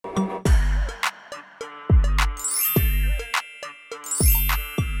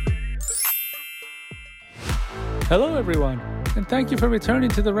Hello everyone, and thank you for returning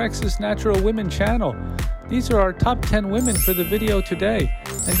to the Rex's Natural Women channel. These are our top 10 women for the video today.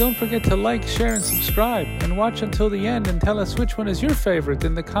 And don't forget to like, share, and subscribe, and watch until the end and tell us which one is your favorite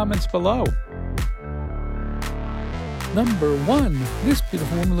in the comments below. Number 1. This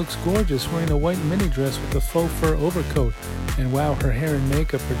beautiful woman looks gorgeous wearing a white mini dress with a faux fur overcoat. And wow, her hair and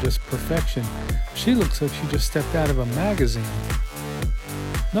makeup are just perfection. She looks like she just stepped out of a magazine.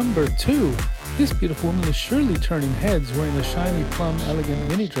 Number 2. This beautiful woman is surely turning heads wearing a shiny plum elegant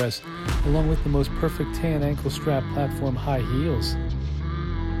mini dress along with the most perfect tan ankle strap platform high heels.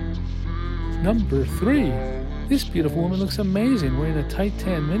 Number 3. This beautiful woman looks amazing wearing a tight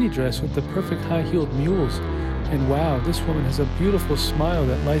tan mini dress with the perfect high-heeled mules. And wow, this woman has a beautiful smile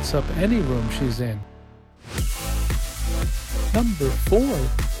that lights up any room she's in. Number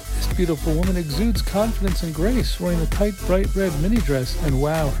 4. This beautiful woman exudes confidence and grace wearing a tight bright red mini dress, and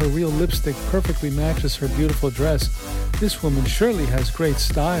wow, her real lipstick perfectly matches her beautiful dress. This woman surely has great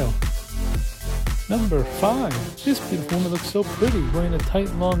style. Number 5. This beautiful woman looks so pretty wearing a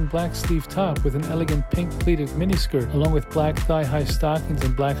tight long black sleeve top with an elegant pink pleated miniskirt along with black thigh-high stockings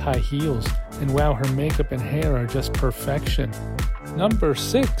and black high heels. And wow, her makeup and hair are just perfection. Number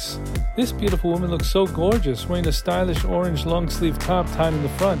 6. This beautiful woman looks so gorgeous wearing a stylish orange long sleeve top tied in the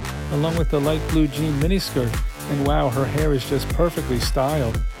front along with the light blue jean miniskirt. And wow, her hair is just perfectly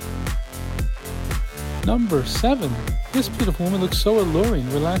styled. Number 7. This beautiful woman looks so alluring,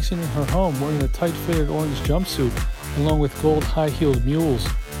 relaxing in her home, wearing a tight-fitted orange jumpsuit, along with gold high-heeled mules.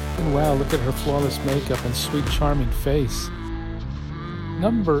 And wow, look at her flawless makeup and sweet, charming face.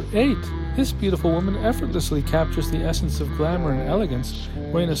 Number 8. This beautiful woman effortlessly captures the essence of glamour and elegance,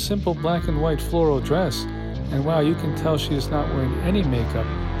 wearing a simple black and white floral dress. And wow, you can tell she is not wearing any makeup.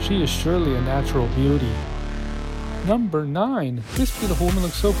 She is surely a natural beauty. Number 9. This beautiful woman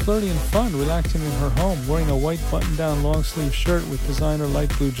looks so flirty and fun, relaxing in her home, wearing a white button-down long-sleeve shirt with designer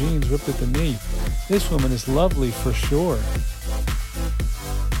light blue jeans ripped at the knee. This woman is lovely for sure.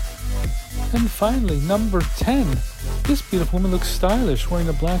 And finally, number 10. This beautiful woman looks stylish, wearing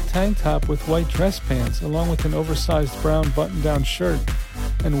a black tank top with white dress pants, along with an oversized brown button-down shirt.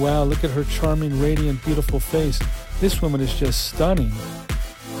 And wow, look at her charming, radiant, beautiful face. This woman is just stunning.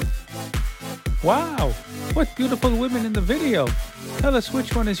 Wow! What beautiful women in the video! Tell us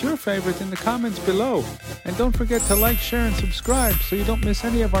which one is your favorite in the comments below. And don't forget to like, share, and subscribe so you don't miss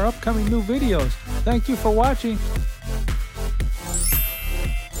any of our upcoming new videos. Thank you for watching.